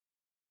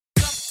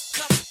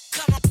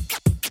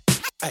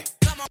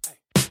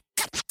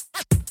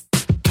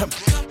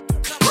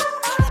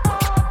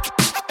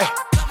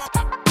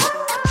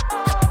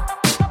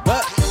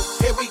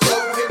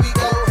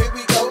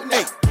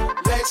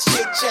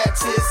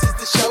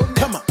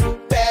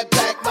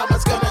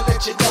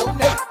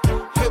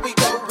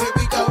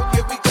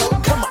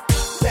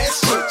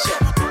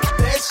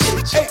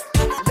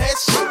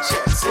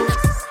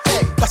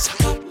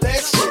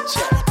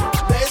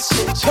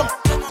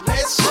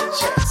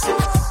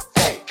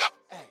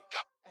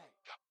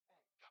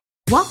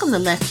Welcome to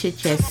Let's Chit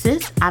Chat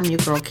Sis. I'm your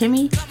girl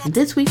Kimmy. In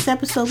this week's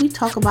episode, we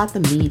talk about the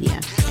media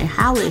and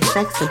how it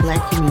affects the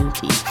Black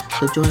community.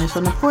 So join us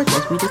on the porch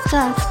as we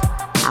discuss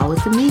how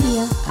is the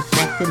media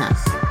affecting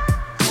us.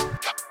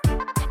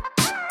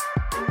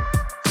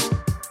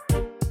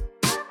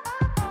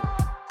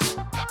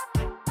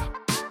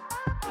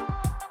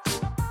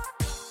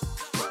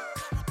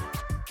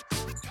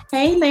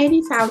 Hey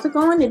ladies, how's it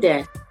going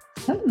today?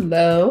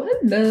 Hello.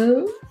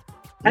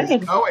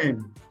 It's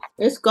going.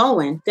 It's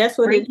going. That's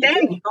what Great it is.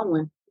 day. It's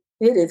going.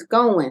 It is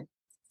going.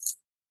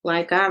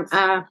 Like I'm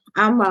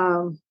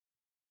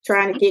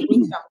trying to get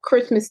me some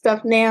Christmas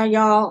stuff now,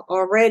 y'all,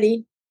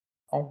 already.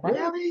 All right.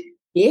 Really?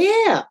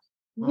 Yeah.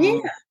 Oh.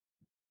 Yeah.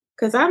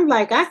 Cause I'm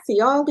like, I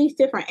see all these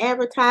different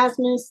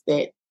advertisements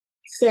that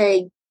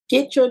say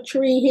get your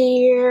tree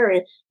here.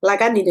 And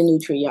like I need a new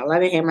tree, y'all. I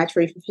didn't have my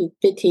tree for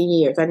 15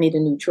 years. I need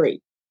a new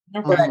tree.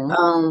 But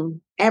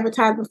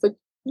advertising for,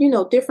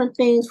 different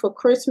things for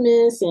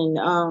Christmas and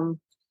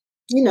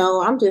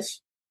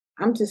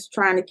I'm just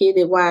trying to get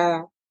it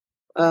while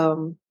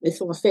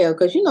it's on sale.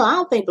 Because I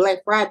don't think Black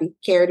Friday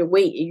carried the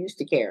weight it used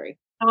to carry.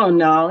 Oh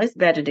no, it's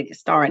better to get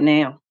started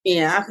now.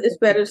 Yeah, it's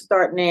better to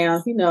start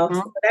now,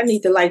 but I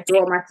need to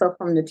draw myself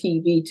from the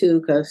TV too,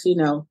 because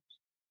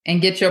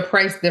and get your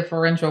price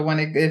differential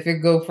if it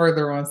go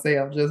further on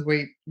sale. Just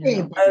wait.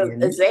 I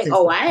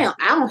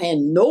don't have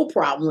no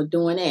problem with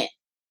doing that.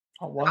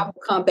 Oh, wow. I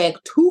will come back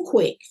too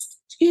quick.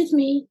 Excuse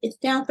me, it's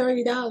down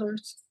 $30.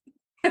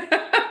 So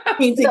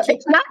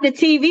it's not the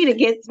TV that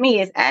gets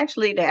me. It's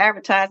actually the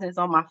advertisements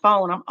on my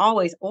phone. I'm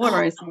always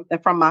ordering something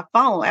from my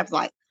phone. I was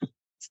like,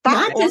 stop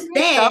Not just ordering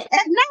that. stuff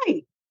at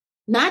night.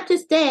 Not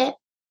just that.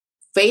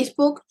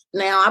 Facebook.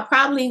 Now, I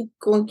probably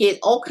going to get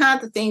all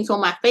kinds of things on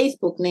my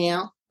Facebook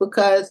now,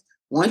 because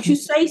once you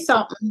say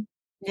something,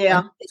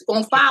 it's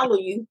going to follow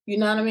you. You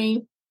know what I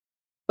mean?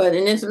 And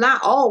it's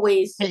not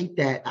always. Hate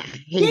that. I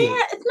hate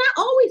it. It's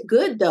not always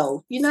good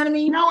though. You know what I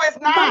mean? No, it's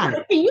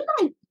not. Can you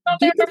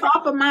get this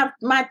off of my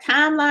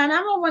timeline?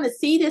 I don't want to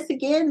see this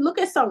again. Look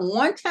at something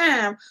one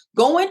time,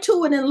 go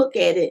into it and look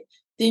at it.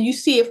 Then you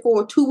see it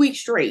for 2 weeks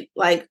straight.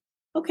 Like,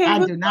 okay, I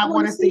do not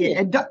want to see it.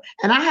 And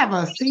I have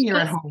a senior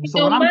at home.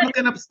 So when I'm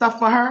looking up stuff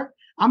for her,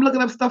 I'm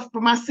looking up stuff for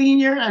my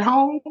senior at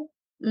home.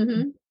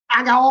 Mm-hmm.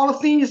 I got all the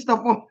senior stuff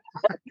on.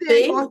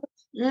 Mm-hmm.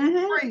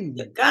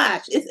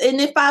 Gosh, it's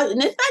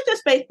not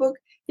just Facebook.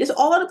 It's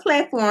all the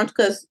platforms,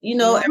 because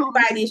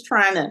everybody's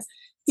trying to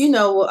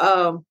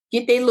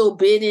get their little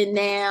bid in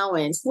now,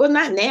 and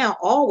not now,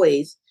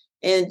 always.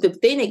 And the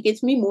thing that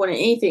gets me more than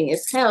anything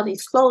is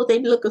these clothes, they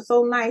looking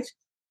so nice.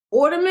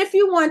 Order them if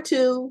you want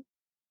to.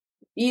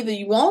 Either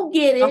you won't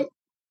get it,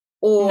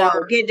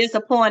 or get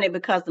disappointed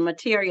because the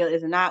material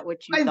is not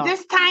what you thought.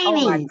 This tiny.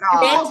 Oh my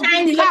God. That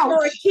tiny, look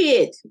for a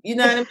kid. You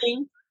know what I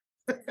mean?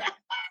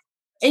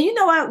 And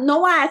I know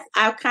why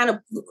I kind of,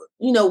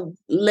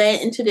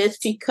 led into this,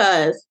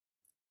 because,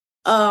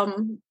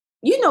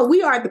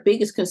 we are the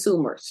biggest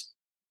consumers.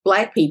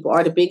 Black people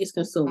are the biggest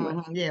consumers.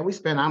 Mm-hmm. Yeah, we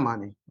spend our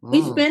money.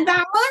 We spend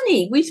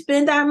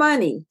our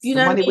money. You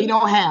know what I mean? We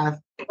don't have.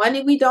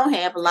 Money we don't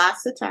have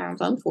lots of times,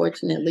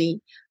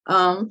 unfortunately.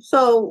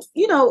 So,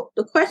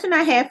 the question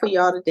I have for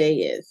y'all today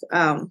is,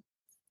 do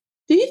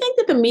you think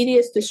that the media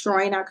is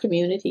destroying our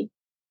community?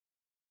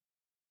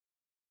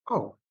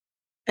 Oh.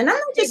 And I'm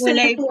not just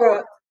saying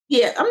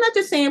I'm not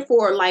just saying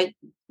for like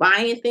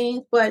buying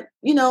things, but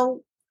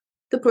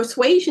the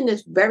persuasion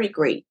is very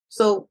great.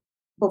 So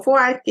before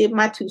I give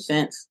my 2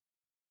 cents,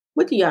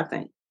 what do y'all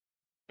think?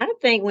 I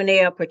think when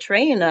they are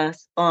portraying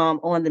us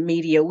on the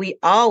media, we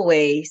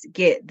always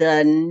get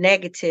the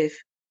negative.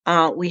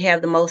 We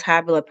have the most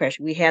high blood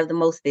pressure. We have the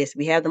most this.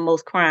 We have the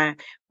most crime.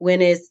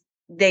 When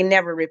they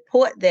never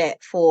report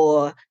that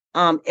for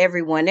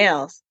everyone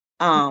else.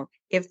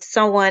 If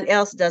someone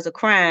else does a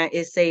crime,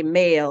 it's say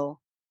male,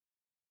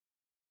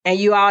 and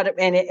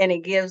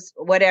it gives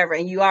whatever,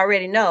 and you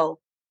already know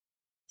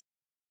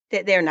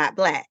that they're not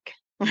Black.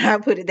 I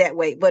put it that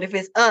way. But if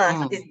it's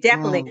us, it's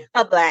definitely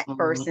a Black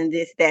person,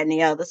 this, that, and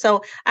the other.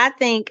 So I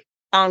think,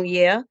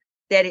 that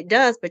it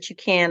does, but you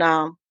can't,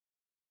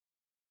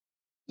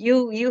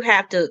 you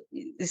have to,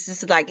 this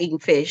is like eating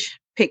fish,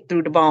 pick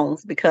through the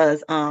bones,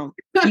 because, you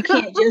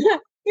can't just,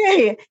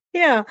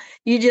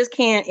 you just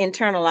can't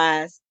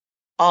internalize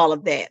all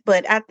of that.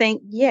 But I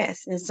think,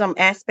 yes, in some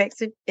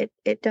aspects,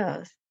 it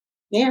does.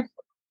 Yeah.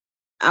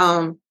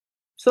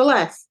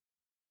 Celeste.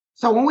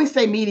 So when we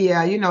say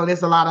media,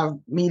 there's a lot of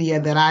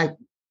media that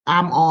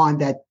I'm on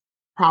that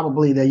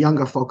probably the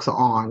younger folks are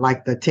on,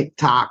 like the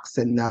TikToks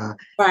and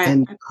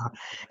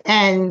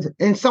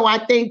and so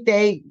I think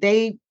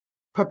they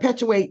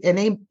perpetuate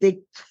and they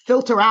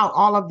filter out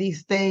all of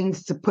these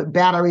things to put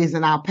batteries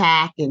in our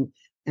pack and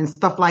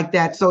stuff like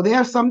that. So there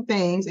are some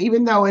things,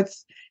 even though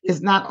it's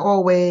not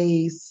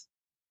always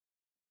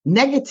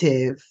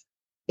negative,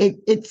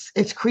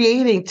 it's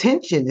creating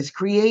tension. It's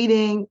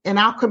creating in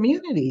our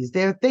communities.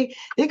 There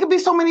could be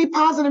so many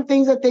positive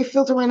things that they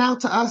filtering out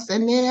to us,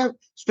 and they're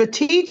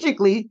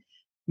strategically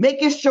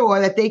making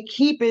sure that they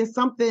keeping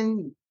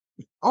something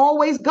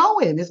always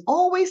going. There's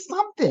always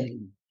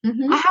something.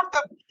 I have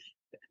to.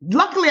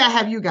 Luckily, I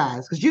have you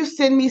guys because you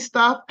send me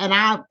stuff, and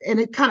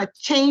it kind of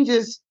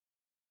changes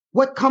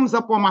what comes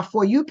up on my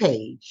For You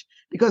page.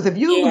 Because if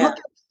you look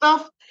at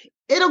stuff,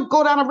 it'll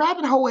go down a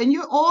rabbit hole, and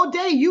you all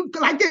day you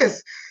like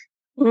this.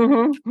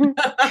 Mm-hmm.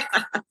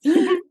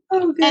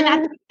 And I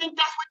think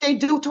that's what they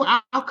do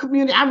to our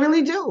community. I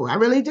really do.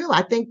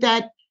 I think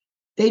that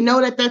they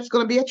know that that's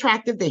going to be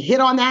attractive. They hit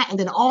on that, and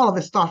then all of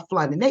it starts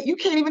flooding. You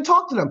can't even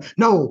talk to them.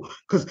 No,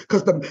 because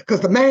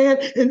the man.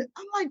 And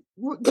I'm like,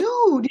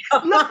 dude,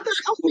 nothing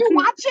else you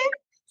watching?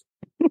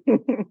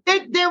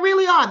 They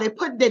really are.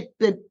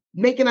 They're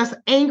making us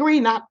angry.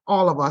 Not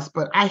all of us,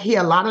 but I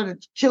hear a lot of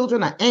the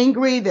children are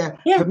angry. They're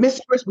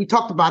promiscuous. We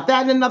talked about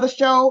that in another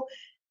show.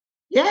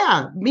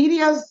 Yeah,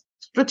 media's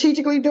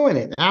strategically doing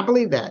it. I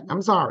believe that.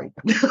 I'm sorry.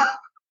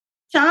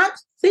 Sean,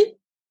 see?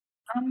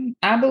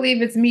 I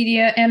believe it's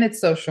media and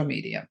it's social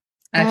media.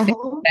 I think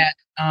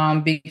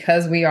that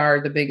because we are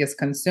the biggest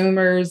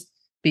consumers,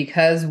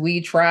 because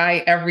we try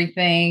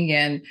everything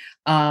and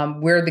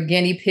we're the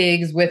guinea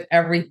pigs with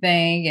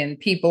everything, and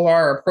people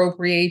are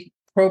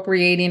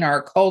appropriating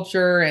our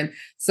culture and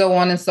so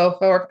on and so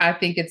forth. I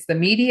think it's the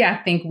media.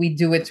 I think we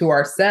do it to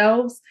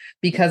ourselves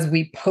because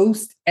we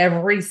post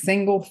every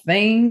single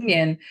thing.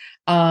 And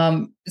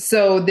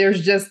so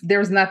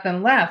there's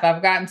nothing left.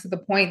 I've gotten to the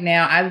point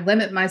now, I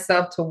limit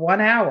myself to 1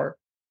 hour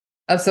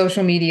of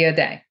social media a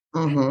day.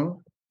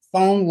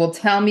 Phone will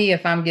tell me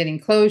if I'm getting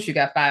close, you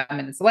got 5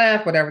 minutes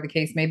left, whatever the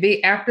case may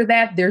be. After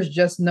that, there's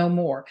just no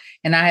more.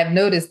 And I have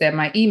noticed that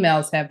my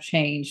emails have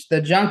changed.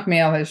 The junk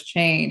mail has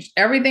changed.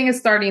 Everything is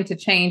starting to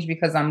change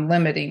because I'm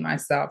limiting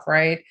myself,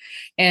 right?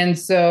 And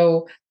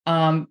so,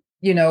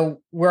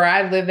 where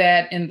I live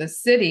at in the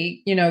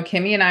city,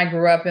 Kimmy and I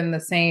grew up in the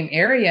same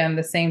area and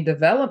the same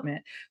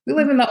development. We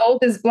live in the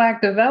oldest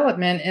Black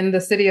development in the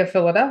city of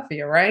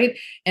Philadelphia, right?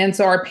 And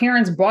so our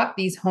parents bought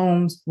these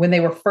homes when they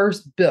were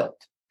first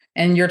built.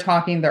 And you're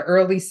talking the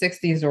early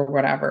 60s or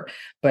whatever.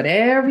 But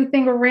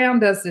everything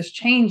around us is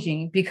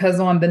changing because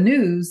on the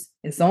news,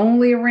 it's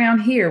only around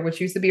here, which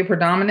used to be a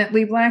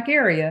predominantly Black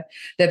area,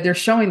 that they're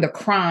showing the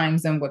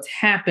crimes and what's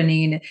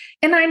happening.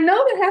 And I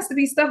know there has to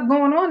be stuff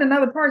going on in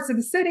other parts of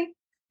the city,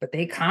 but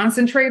they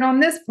concentrate on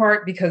this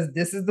part because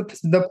this is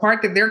the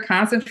part that they're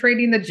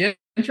concentrating the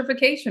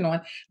gentrification on.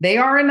 They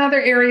are in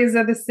other areas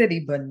of the city,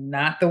 but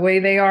not the way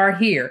they are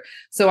here.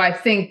 So I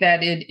think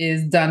that it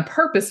is done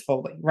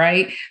purposefully,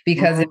 right?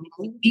 Because it's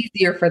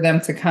easier for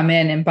them to come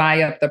in and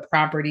buy up the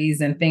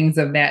properties and things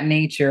of that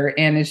nature.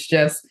 And it's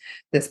just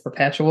this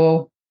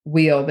perpetual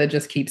wheel that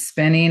just keeps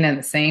spinning and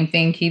the same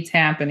thing keeps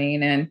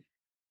happening. And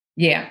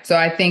so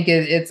I think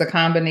it's a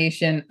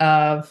combination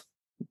of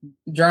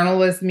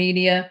journalist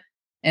media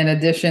in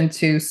addition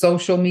to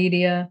social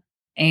media.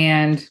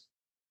 And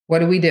what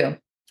do we do?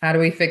 How do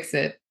we fix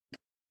it?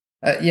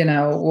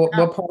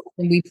 What part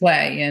can we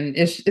play? And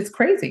it's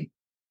crazy.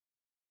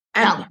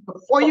 Now,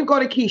 before you go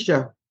to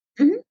Keisha,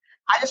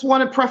 I just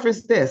want to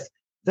preface this.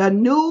 The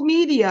new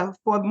media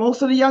for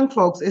most of the young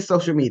folks is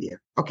social media.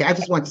 Okay, I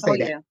just want to say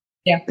that.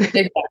 Yeah,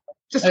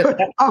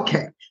 exactly.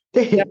 Okay.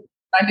 Yep,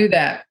 I knew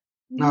that.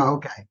 Oh,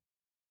 okay.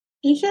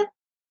 Keisha?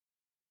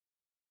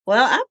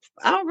 Well,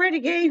 I already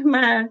gave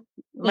my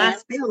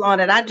spiel on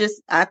it.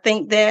 I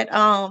think that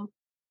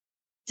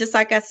just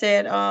like I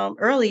said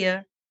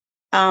earlier,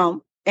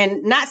 and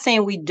not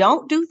saying we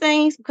don't do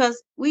things,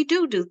 because we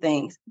do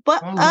things,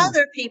 but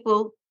other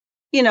people,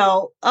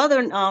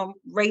 other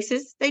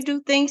races, they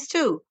do things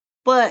too.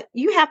 But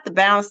you have to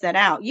balance that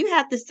out. You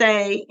have to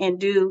say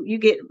you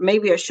get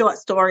maybe a short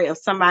story of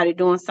somebody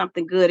doing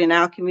something good in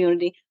our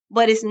community,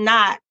 but it's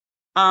not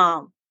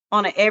on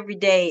an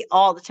everyday,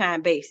 all the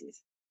time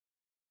basis.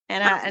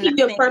 And I'll give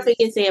you a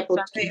perfect example,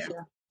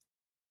 Keisha.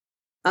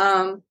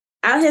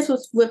 I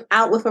was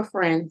out with a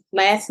friend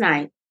last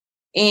night,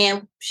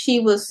 and she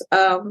was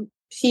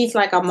she's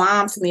like a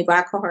mom to me, but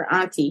I call her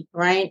auntie,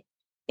 right?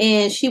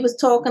 And she was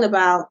talking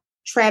about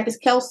Travis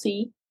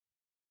Kelce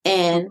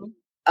and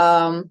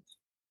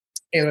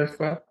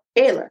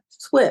Taylor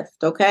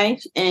Swift, okay?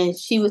 And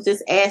she was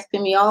just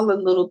asking me all the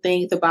little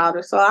things about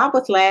her. So I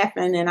was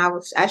laughing, and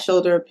I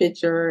showed her a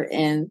picture,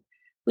 and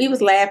we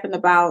was laughing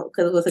about,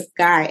 because it was a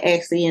guy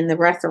actually in the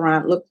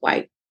restaurant looked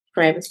like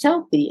Travis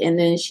Kelce. And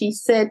then she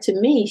said to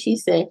me,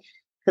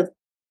 because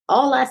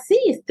all I see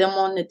is them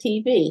on the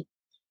TV.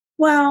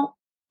 Well,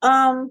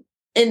 and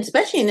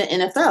especially in the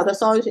NFL,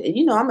 that's always,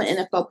 I'm an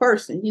NFL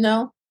person,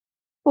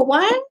 but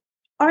why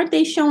aren't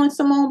they showing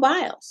Simone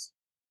Biles?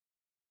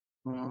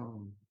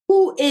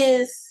 Who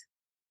is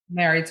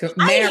married,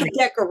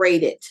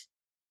 decorated,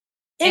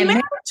 and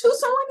married to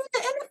someone in the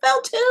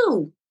NFL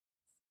too.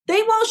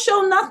 They won't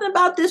show nothing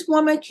about this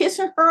woman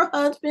kissing her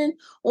husband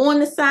on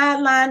the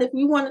sideline. If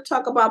you want to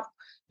talk about,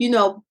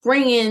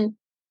 bringing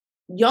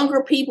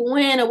younger people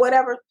in or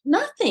whatever,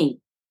 nothing.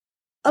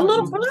 A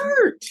little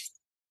flirt.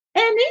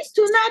 And these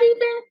two not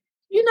even,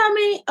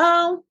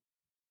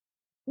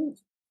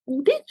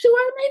 these two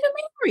aren't even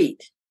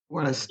married.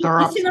 What a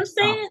star. You see what I'm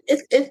saying?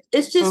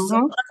 It's just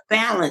so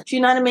unbalanced,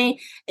 you know what I mean?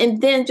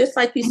 And then just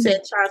like you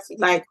said, Chauncey,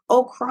 like,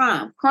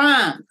 crime.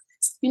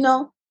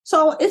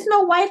 So it's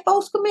no white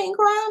folks committing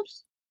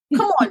crimes.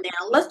 Come on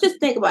now, let's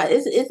just think about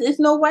it. It's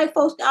no white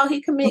folks out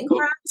here committing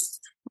crimes.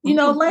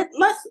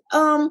 Let's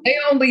They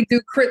only do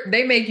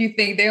they make you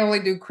think they only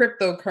do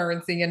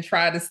cryptocurrency and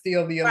try to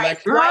steal the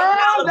election.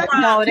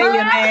 No, they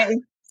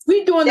man.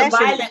 We doing the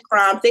violent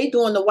crimes. They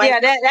doing the white. Yeah,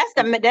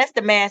 that's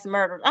the mass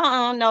murder.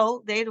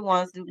 No, they the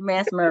ones do the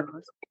mass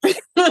murderers.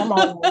 Come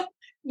on.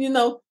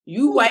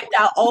 You wiped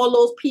out all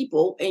those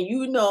people, and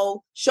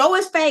show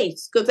his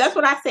face, because that's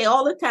what I say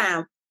all the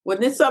time. When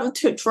there's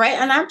something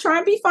and I'm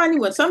trying to be funny,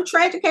 when some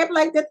tragic happen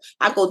like this,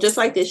 I go just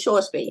like this, show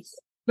his face.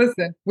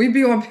 Listen, we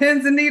be on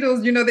pins and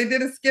needles. They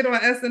did a skit on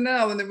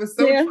SNL, and it was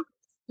so true.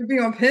 To be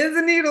on pins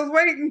and needles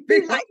waiting.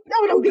 Like,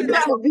 no,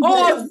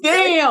 oh,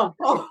 damn.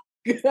 Oh,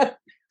 God.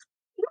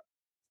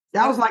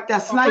 That was like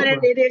that sniper.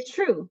 But it is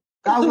true.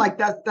 That was like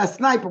that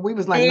sniper. We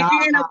was like,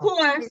 and of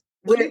course,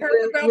 with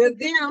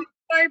them,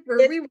 sniper,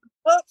 we were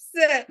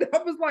upset. I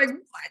was like,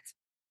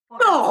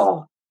 what?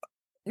 No.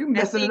 You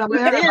messing it up.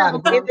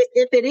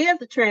 If it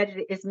is a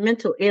tragedy, it's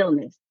mental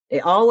illness.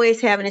 They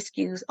always have an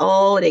excuse.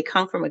 Oh, they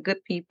come from a good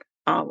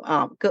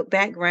good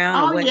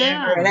background or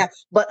whatever. Yeah.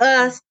 But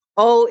us,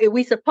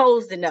 we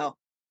supposed to know.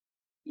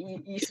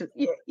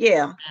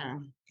 Yeah.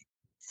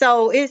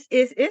 So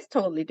it's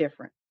totally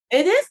different.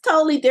 It is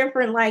totally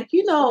different. Like,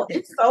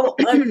 it's so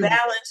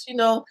unbalanced,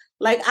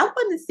 like I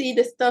want to see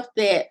the stuff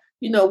that,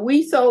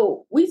 we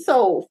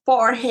so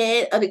far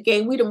ahead of the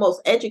game. We the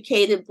most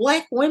educated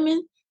Black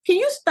women. Can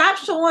you stop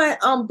showing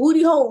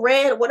Booty Hole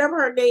Red,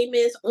 whatever her name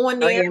is, on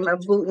there?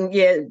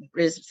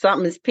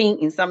 Something is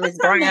pink and something is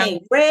brown. Name?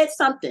 Red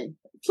something.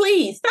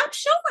 Please stop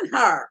showing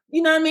her.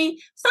 You know what I mean?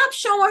 Stop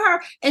showing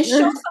her and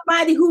show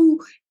somebody who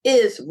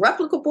is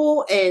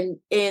replicable and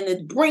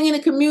is bringing the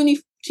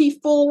community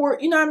forward.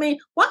 You know what I mean?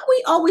 Why do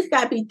we always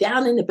got to be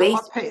down in the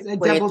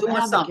basement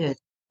doing something?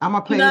 I'm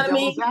going to play the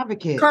devil's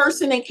advocate.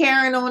 Cursing and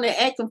carrying on and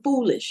acting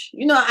foolish.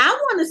 I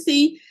want to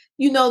see,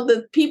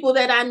 the people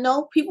that I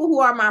know, people who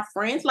are my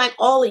friends, like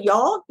all of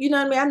y'all. You know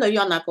what I mean? I know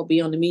y'all not going to be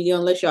on the media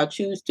unless y'all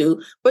choose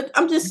to. But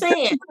I'm just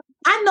saying,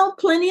 I know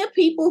plenty of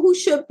people who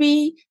should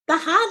be the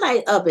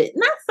highlight of it.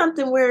 Not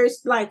something where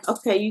it's like,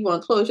 okay, you're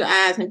going to close your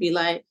eyes and be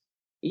like,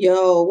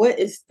 yo, what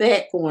is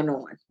that going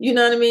on? You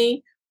know what I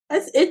mean?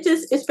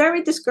 It's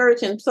very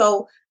discouraging.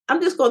 So I'm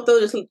just going to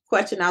throw this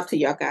question out to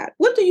y'all guys.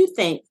 What do you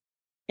think?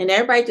 And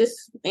everybody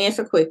just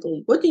answer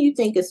quickly. What do you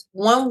think is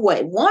one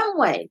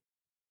way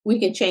we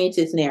can change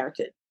this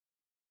narrative?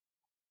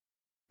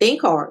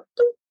 Think hard.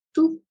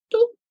 Go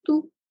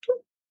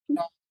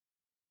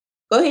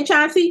ahead,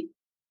 Chauncey.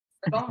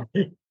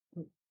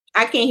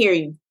 I can't hear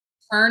you.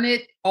 Turn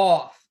it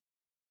off.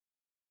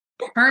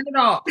 Turn it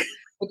off.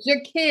 With your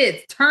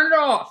kids, turn it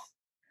off.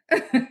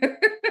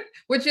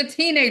 With your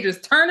teenagers,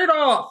 turn it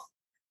off.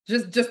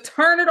 Just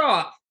turn it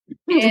off.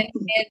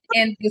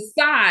 And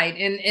decide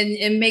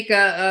and make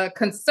a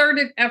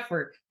concerted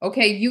effort.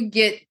 Okay, you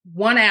get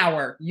 1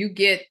 hour, you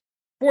get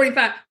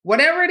 45,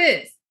 whatever it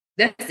is.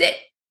 That's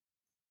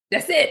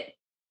it.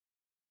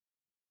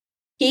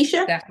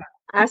 Keisha?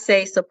 I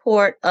say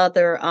support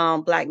other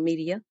Black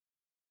media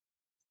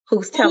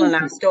who's telling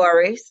our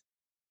stories.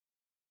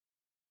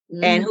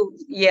 And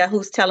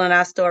who's telling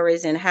our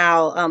stories and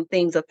how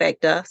things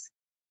affect us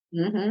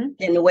and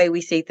the way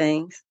we see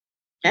things.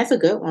 That's a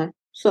good one.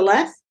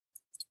 Celeste?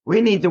 We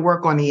need to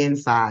work on the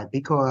inside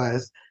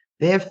because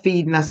they're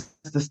feeding us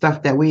the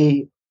stuff that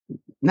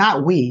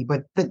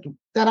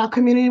that our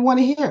community want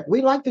to hear.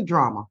 We like the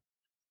drama.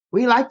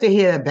 We like to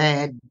hear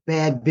bad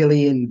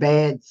Billy and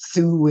bad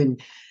Sue.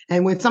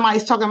 And when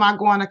somebody's talking about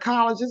going to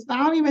college, I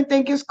don't even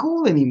think it's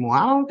cool anymore.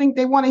 I don't think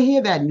they want to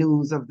hear that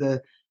news of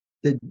the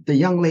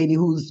young lady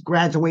who's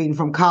graduating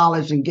from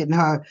college and getting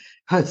her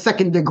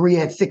second degree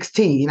at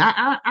 16.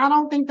 I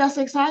don't think that's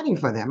exciting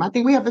for them. I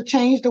think we have to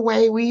change the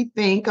way we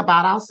think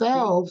about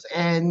ourselves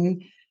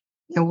and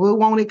we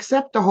won't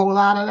accept a whole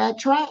lot of that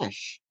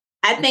trash.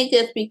 I think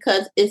it's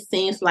because it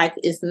seems like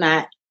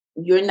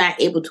you're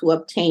not able to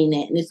obtain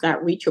it and it's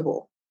not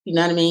reachable. You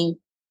know what I mean?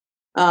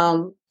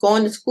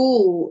 Going to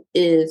school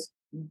it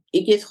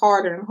gets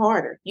harder and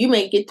harder. You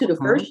may get to the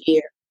first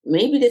year,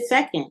 maybe the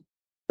second.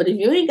 But if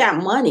you ain't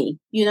got money,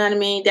 you know what I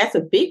mean? That's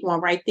a big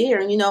one right there.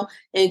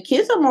 And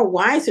kids are more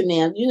wiser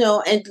now,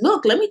 and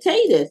look, let me tell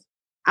you this.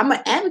 I'm an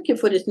advocate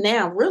for this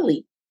now,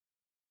 really.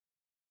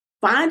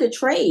 Find a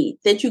trade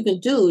that you can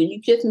do and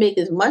you just make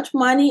as much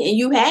money and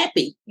you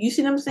happy. You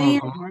see what I'm saying?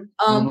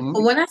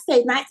 But when I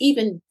say not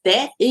even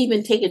that,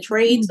 even taking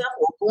trades up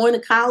or going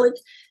to college,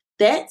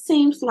 that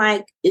seems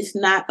like it's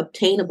not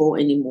obtainable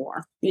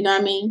anymore. You know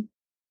what I mean?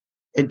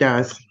 It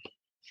does.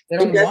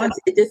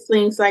 It just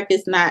seems like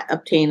it's not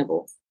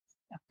obtainable.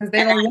 Because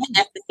they don't want it.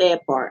 That's the sad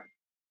part.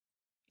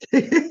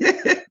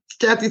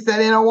 Kathy said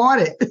they don't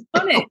want it.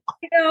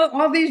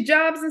 All these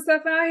jobs and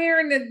stuff out here,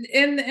 and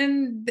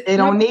they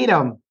don't need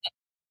them.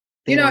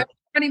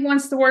 Everybody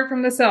wants to work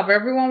for themselves.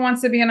 Everyone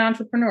wants to be an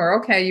entrepreneur.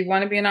 Okay, you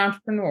want to be an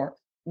entrepreneur.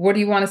 What do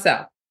you want to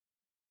sell?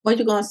 What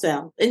you gonna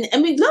sell? And I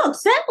mean, look,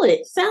 sell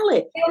it.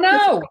 I don't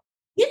know.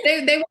 Yeah.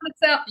 They want to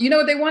sell. You know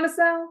what they want to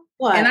sell?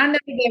 What? And I know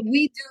that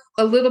we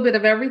do a little bit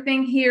of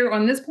everything here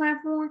on this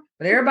platform,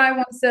 but everybody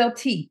wants to sell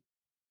tea.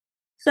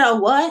 So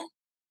what?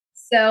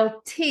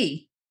 Sell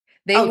tea.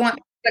 They want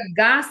the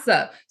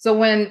gossip. So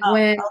when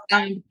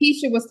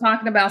Keisha was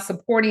talking about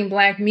supporting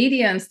Black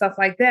media and stuff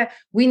like that,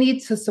 we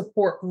need to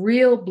support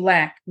real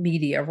Black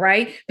media,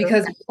 right?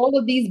 Because all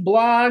of these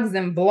blogs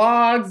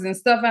and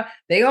stuff,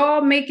 they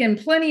all making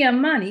plenty of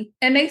money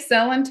and they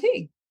selling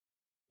tea.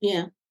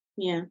 Yeah.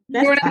 Yeah.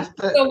 That's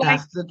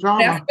the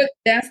drama.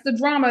 That's the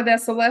drama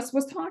that Celeste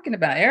was talking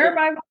about.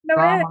 Everybody wants to know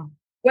that.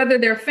 Whether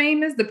they're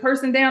famous, the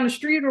person down the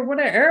street or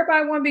whatever,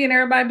 everybody want to be in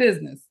everybody's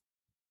business.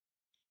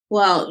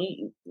 Well,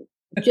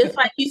 just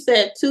like you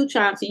said too,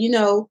 Chauncey, you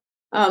know,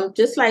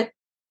 just like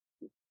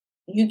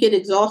you get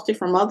exhausted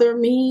from other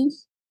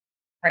means,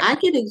 right. I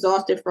get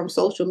exhausted from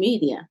social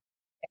media.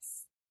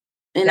 Yes.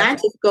 And I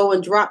just go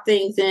and drop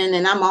things in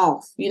and I'm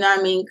off, you know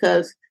what I mean?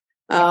 Because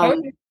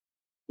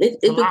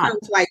it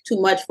becomes like too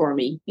much for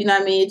me. You know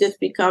what I mean? It just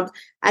becomes,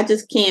 I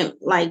just can't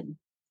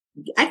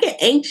I get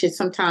anxious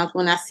sometimes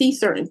when I see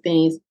certain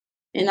things.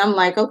 And I'm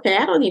like, okay,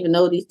 I don't even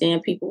know these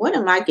damn people. What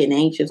am I getting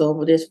anxious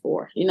over this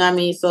for? You know what I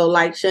mean? So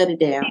like, shut it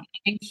down.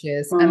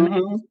 Anxious.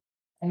 Mm-hmm.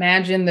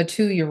 Imagine the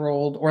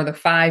 2-year-old or the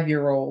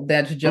 5-year-old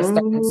that's just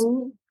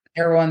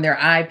they're on their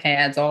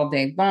iPads all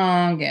day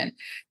long. And,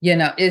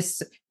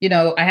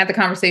 I had the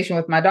conversation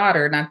with my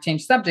daughter, not to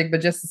change subject,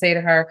 but just to say to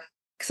her,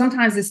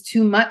 sometimes it's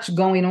too much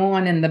going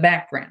on in the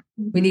background.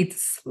 We need to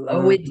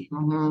slow it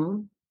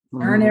down,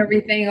 turn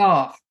everything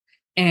off,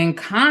 and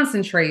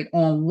concentrate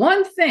on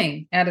one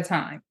thing at a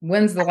time.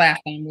 When's the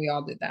last time we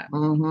all did that?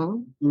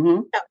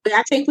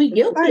 I think we're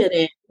guilty of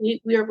that.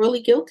 We are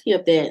really guilty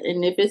of that.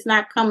 And if it's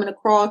not coming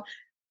across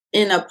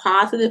in a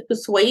positive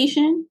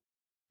persuasion,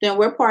 then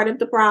we're part of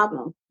the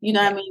problem. You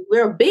know what I mean?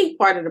 We're a big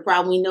part of the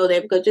problem. We know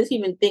that because just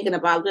even thinking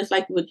about, just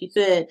like what you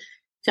said,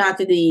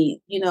 Chauncey,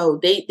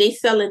 they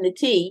selling the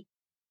tea.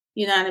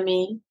 You know what I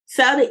mean?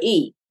 Sell to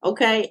eat.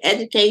 Okay.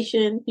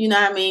 Education. You know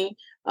what I mean?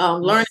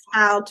 Learning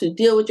how to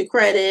deal with your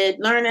credit,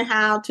 learning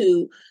how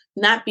to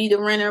not be the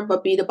renter,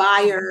 but be the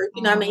buyer.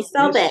 You know what I mean?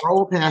 Sell that.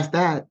 Roll past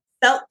that.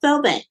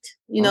 Sell that,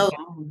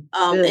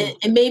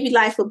 and maybe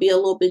life will be a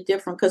little bit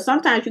different because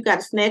sometimes you got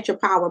to snatch your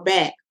power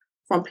back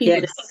from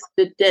people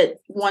that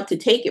want to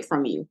take it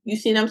from you. You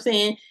see what I'm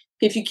saying?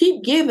 If you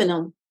keep giving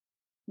them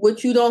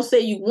what you don't say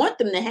you want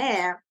them to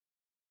have,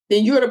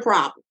 then you're the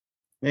problem.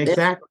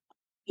 Exactly.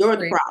 You're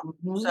the problem.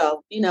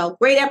 So,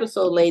 great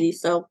episode,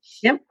 ladies. So,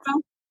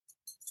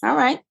 all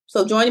right.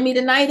 So joining me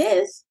tonight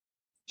is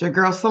your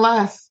girl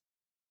Celeste.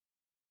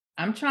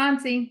 I'm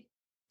Chauncey.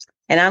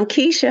 And I'm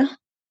Keisha.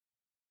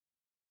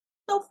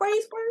 No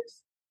phrase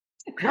words.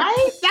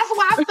 Right? That's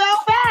why I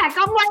fell back.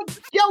 I'm like,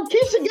 yo,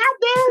 Keisha got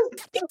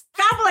this.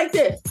 Stop like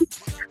this.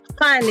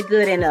 Find the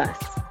good in us.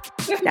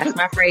 That's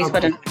my phrase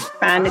for the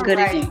find the good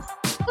in you.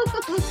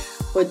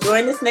 Well,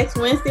 join us next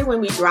Wednesday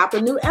when we drop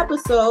a new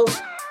episode.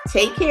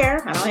 Take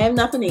care. I don't have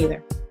nothing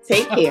either.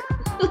 Take care.